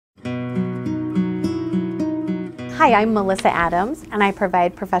Hi, I'm Melissa Adams, and I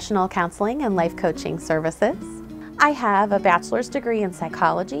provide professional counseling and life coaching services. I have a bachelor's degree in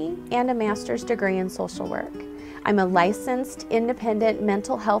psychology and a master's degree in social work. I'm a licensed independent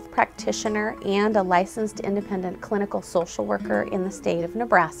mental health practitioner and a licensed independent clinical social worker in the state of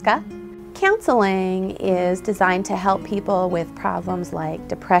Nebraska. Counseling is designed to help people with problems like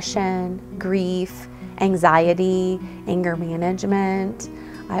depression, grief, anxiety, anger management.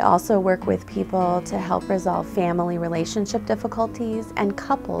 I also work with people to help resolve family relationship difficulties and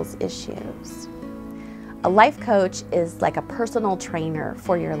couples issues. A life coach is like a personal trainer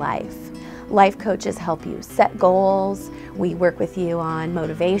for your life. Life coaches help you set goals. We work with you on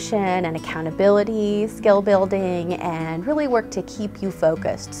motivation and accountability, skill building, and really work to keep you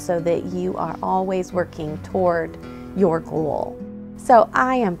focused so that you are always working toward your goal. So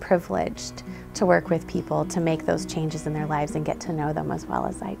I am privileged to work with people to make those changes in their lives and get to know them as well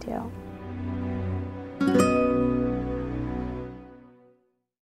as I do.